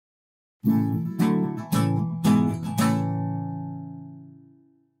Dear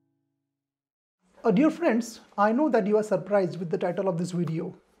friends, I know that you are surprised with the title of this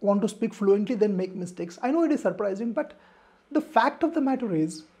video. Want to speak fluently, then make mistakes. I know it is surprising, but the fact of the matter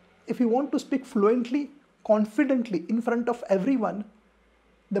is, if you want to speak fluently, confidently in front of everyone,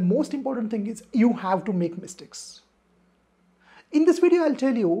 the most important thing is you have to make mistakes. In this video, I'll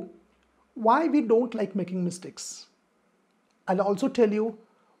tell you why we don't like making mistakes. I'll also tell you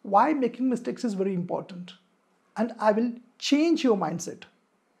why making mistakes is very important. And I will change your mindset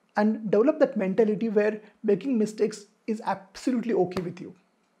and develop that mentality where making mistakes is absolutely okay with you.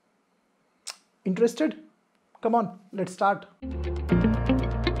 Interested? Come on, let's start.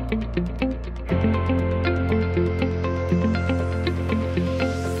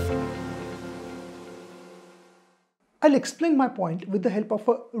 I'll explain my point with the help of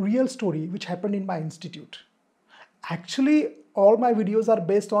a real story which happened in my institute. Actually, all my videos are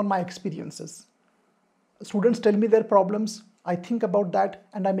based on my experiences. Students tell me their problems, I think about that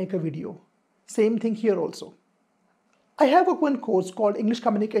and I make a video. Same thing here also. I have one course called English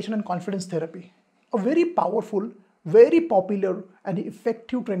Communication and Confidence Therapy. A very powerful, very popular and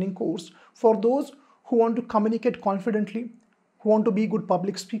effective training course for those who want to communicate confidently, who want to be good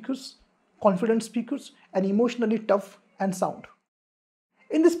public speakers, confident speakers and emotionally tough and sound.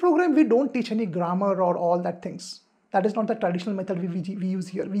 In this program, we don't teach any grammar or all that things. That is not the traditional method we use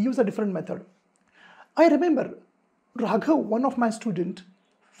here. We use a different method. I remember Raghav, one of my students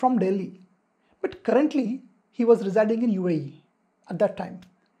from Delhi, but currently he was residing in UAE at that time.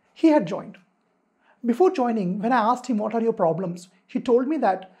 He had joined. Before joining, when I asked him what are your problems, he told me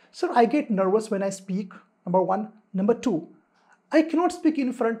that, sir, I get nervous when I speak, number one. Number two, I cannot speak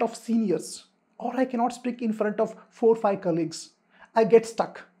in front of seniors or I cannot speak in front of 4 or 5 colleagues. I get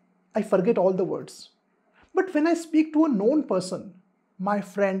stuck. I forget all the words. But when I speak to a known person, my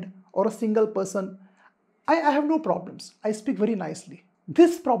friend or a single person, I have no problems. I speak very nicely.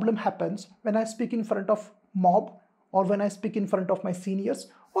 This problem happens when I speak in front of mob or when I speak in front of my seniors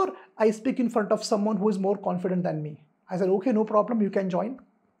or I speak in front of someone who is more confident than me. I said, okay, no problem, you can join.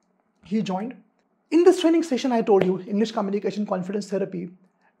 He joined. In this training session, I told you, English Communication Confidence Therapy,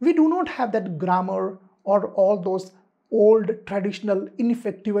 we do not have that grammar or all those old, traditional,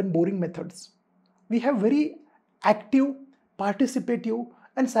 ineffective and boring methods. We have very active, participative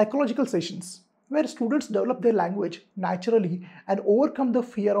and psychological sessions where students develop their language naturally and overcome the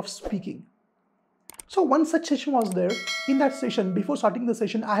fear of speaking. So one such session was there. In that session, before starting the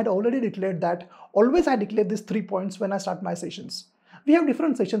session, I had already declared that always I declare these 3 points when I start my sessions. We have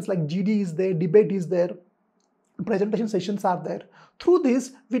different sessions like GD is there, debate is there, presentation sessions are there. Through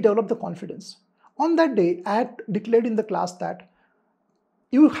this, we develop the confidence. On that day, I had declared in the class that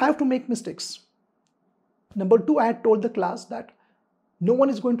you have to make mistakes. Number 2, I had told the class that no one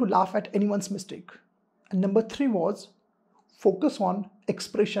is going to laugh at anyone's mistake. And number 3 was focus on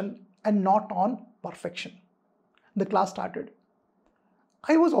expression and not on perfection. The class started.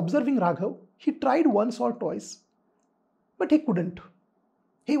 I was observing Raghav. He tried once or twice, but he couldn't.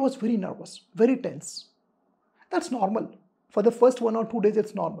 He was very nervous, very tense. That's normal. For the first 1 or 2 days,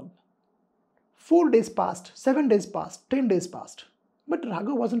 it's normal. 4 days passed, 7 days passed, 10 days passed. But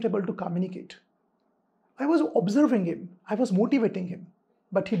Raghav wasn't able to communicate. I was observing him. I was motivating him.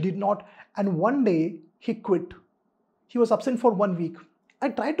 But he did not. And one day, he quit. He was absent for 1 week. I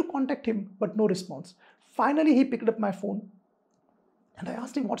tried to contact him, but no response. Finally, he picked up my phone. And I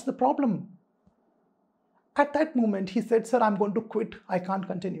asked him, what's the problem? At that moment, he said, sir, I'm going to quit. I can't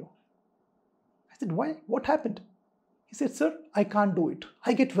continue. I said, why? What happened? He said, sir, I can't do it.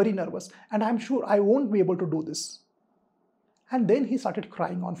 I get very nervous and I'm sure I won't be able to do this. And then he started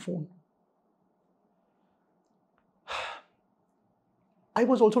crying on phone. I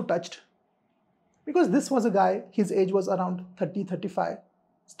was also touched because this was a guy, his age was around 30, 35,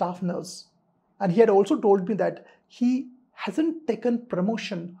 staff nurse. And he had also told me that he hasn't taken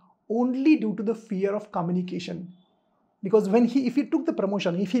promotion only due to the fear of communication. Because if he took the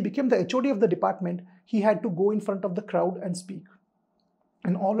promotion, if he became the HOD of the department, he had to go in front of the crowd and speak.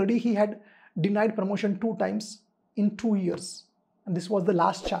 And already he had denied promotion 2 times in 2 years. And this was the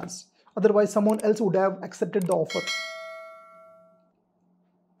last chance. Otherwise, someone else would have accepted the offer.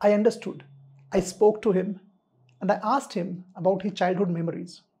 I understood. I spoke to him and I asked him about his childhood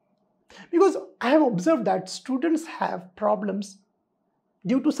memories. Because I have observed that students have problems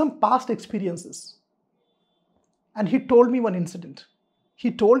due to some past experiences. And he told me one incident.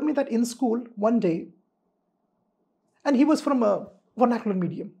 He told me that in school one day, and he was from a vernacular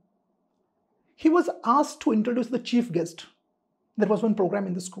medium, he was asked to introduce the chief guest. There was one program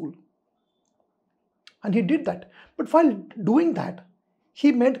in the school. And he did that. But while doing that,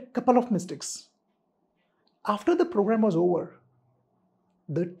 He made a couple of mistakes. After the program was over,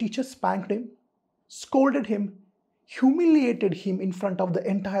 the teacher spanked him, scolded him, humiliated him in front of the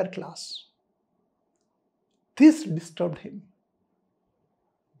entire class. This disturbed him.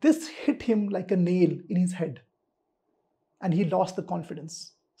 This hit him like a nail in his head, and he lost the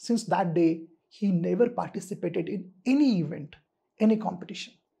confidence. Since that day, he never participated in any event, any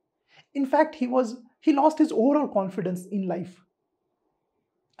competition. In fact, he lost his overall confidence in life.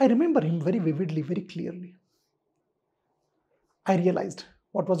 I remember him very vividly, very clearly. I realized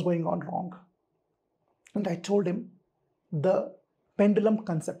what was going on wrong. And I told him the pendulum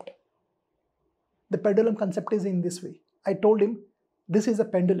concept. The pendulum concept is in this way. I told him this is a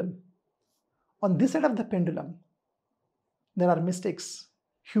pendulum. On this side of the pendulum, there are mistakes,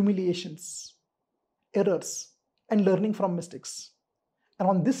 humiliations, errors, and learning from mistakes. And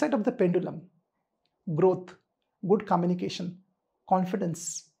on this side of the pendulum, growth, good communication,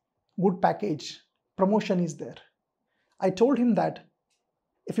 confidence, good package, promotion is there. I told him that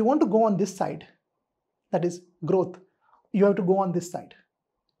if you want to go on this side, that is growth, you have to go on this side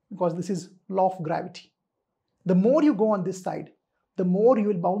because this is law of gravity. The more you go on this side, the more you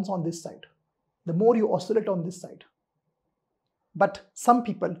will bounce on this side, the more you oscillate on this side. But some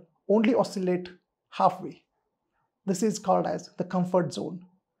people only oscillate halfway. This is called as the comfort zone.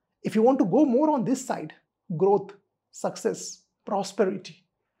 If you want to go more on this side, growth, success, prosperity,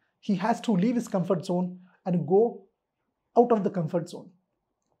 he has to leave his comfort zone and go out of the comfort zone.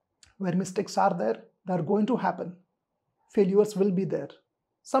 Where mistakes are there, they are going to happen. Failures will be there.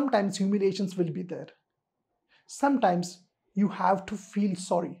 Sometimes humiliations will be there. Sometimes you have to feel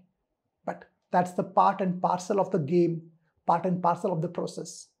sorry. But that's the part and parcel of the game, part and parcel of the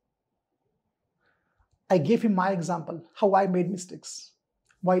process. I gave him my example, how I made mistakes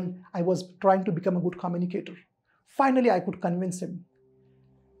while I was trying to become a good communicator. Finally, I could convince him.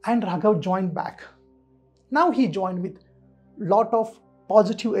 And Raghav joined back. Now he joined with lot of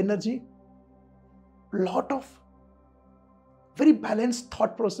positive energy, lot of very balanced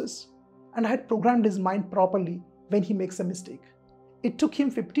thought process, and I had programmed his mind properly when he makes a mistake. It took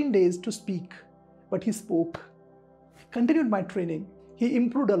him 15 days to speak, but he spoke. He continued my training. He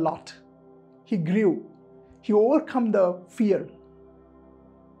improved a lot. He grew. He overcome the fear.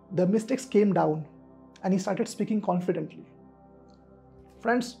 The mistakes came down and he started speaking confidently.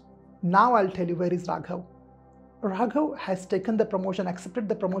 Friends, now I'll tell you where is Raghav. Raghav has taken the promotion, accepted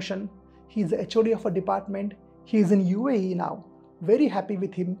the promotion. He is the HOD of a department. He is in UAE now. Very happy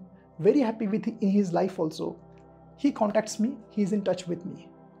with him. Very happy with in his life also. He contacts me. He is in touch with me.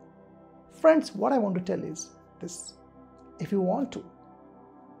 Friends, what I want to tell is this. If you want to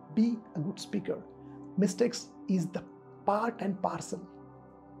be a good speaker, mistakes is the part and parcel.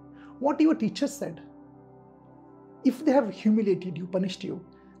 What your teacher said, if they have humiliated you, punished you,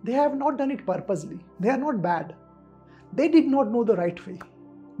 they have not done it purposely. They are not bad. They did not know the right way.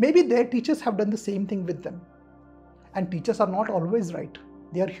 Maybe their teachers have done the same thing with them. And teachers are not always right.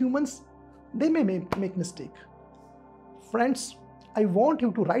 They are humans. They may make mistake. Friends, I want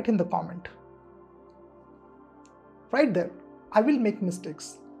you to write in the comment. Right there, I will make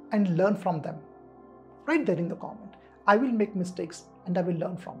mistakes and learn from them. Right there in the comment, I will make mistakes and I will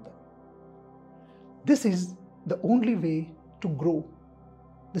learn from them. This is the only way to grow.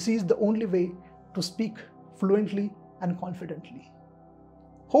 This is the only way to speak fluently and confidently.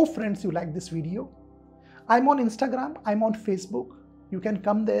 Hope friends you like this video. I'm on Instagram, I'm on Facebook. You can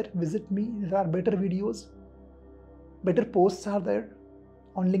come there, visit me. There are better videos, better posts are there.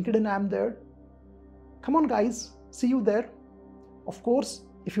 On LinkedIn I'm there. Come on guys, see you there. Of course,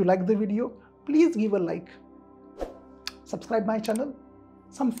 if you like the video, please give a like. Subscribe my channel.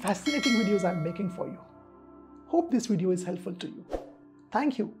 Some fascinating videos I'm making for you. Hope this video is helpful to you.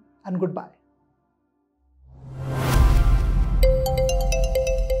 Thank you and goodbye.